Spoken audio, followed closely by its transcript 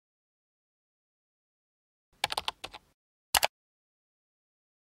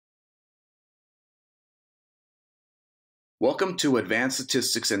Welcome to Advanced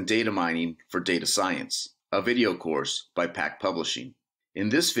Statistics and Data Mining for Data Science, a video course by PAC Publishing. In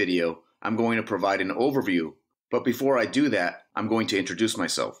this video, I'm going to provide an overview, but before I do that, I'm going to introduce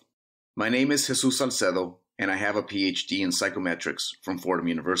myself. My name is Jesus Salcedo, and I have a PhD in psychometrics from Fordham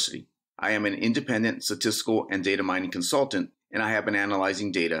University. I am an independent statistical and data mining consultant, and I have been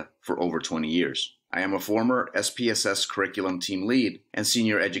analyzing data for over 20 years. I am a former SPSS curriculum team lead and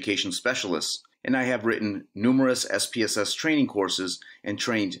senior education specialist, and I have written numerous SPSS training courses and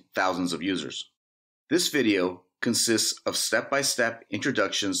trained thousands of users. This video consists of step-by-step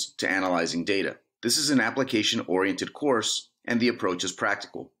introductions to analyzing data. This is an application-oriented course, and the approach is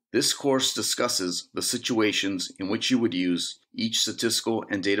practical. This course discusses the situations in which you would use each statistical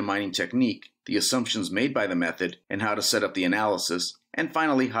and data mining technique, the assumptions made by the method, and how to set up the analysis, and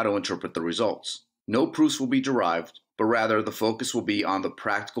finally how to interpret the results. No proofs will be derived, but rather the focus will be on the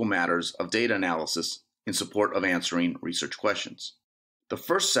practical matters of data analysis in support of answering research questions. The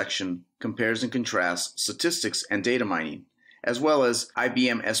first section compares and contrasts statistics and data mining, as well as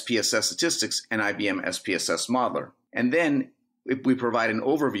IBM SPSS Statistics and IBM SPSS Modeler. And then we provide an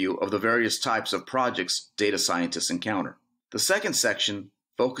overview of the various types of projects data scientists encounter. The second section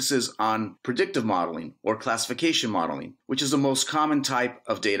focuses on predictive modeling or classification modeling, which is the most common type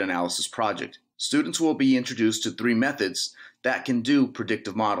of data analysis project. Students will be introduced to three methods that can do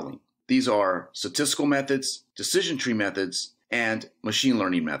predictive modeling. These are statistical methods, decision tree methods, and machine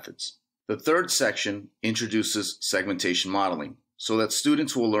learning methods. The third section introduces segmentation modeling so that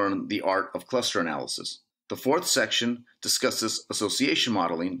students will learn the art of cluster analysis. The fourth section discusses association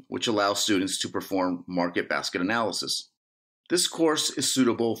modeling, which allows students to perform market basket analysis. This course is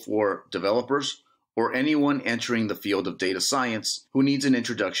suitable for developers or anyone entering the field of data science who needs an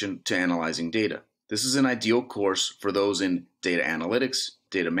introduction to analyzing data. This is an ideal course for those in data analytics,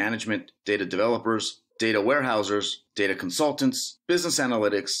 data management, data developers, data warehousers, data consultants, business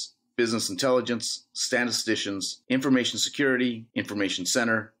analytics, business intelligence, statisticians, information security, information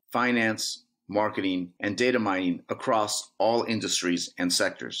center, finance, marketing, and data mining across all industries and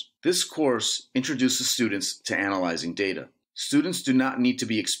sectors. This course introduces students to analyzing data. Students do not need to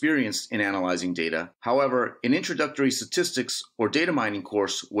be experienced in analyzing data. However, an introductory statistics or data mining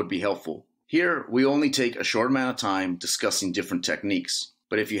course would be helpful. Here, we only take a short amount of time discussing different techniques.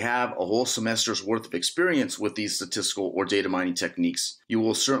 But if you have a whole semester's worth of experience with these statistical or data mining techniques, you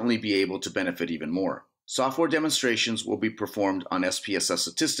will certainly be able to benefit even more. Software demonstrations will be performed on SPSS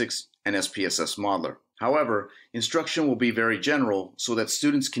Statistics and SPSS Modeler. However, instruction will be very general so that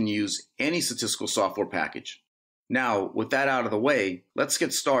students can use any statistical software package. Now, with that out of the way, let's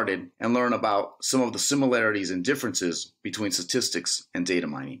get started and learn about some of the similarities and differences between statistics and data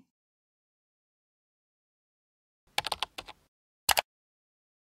mining.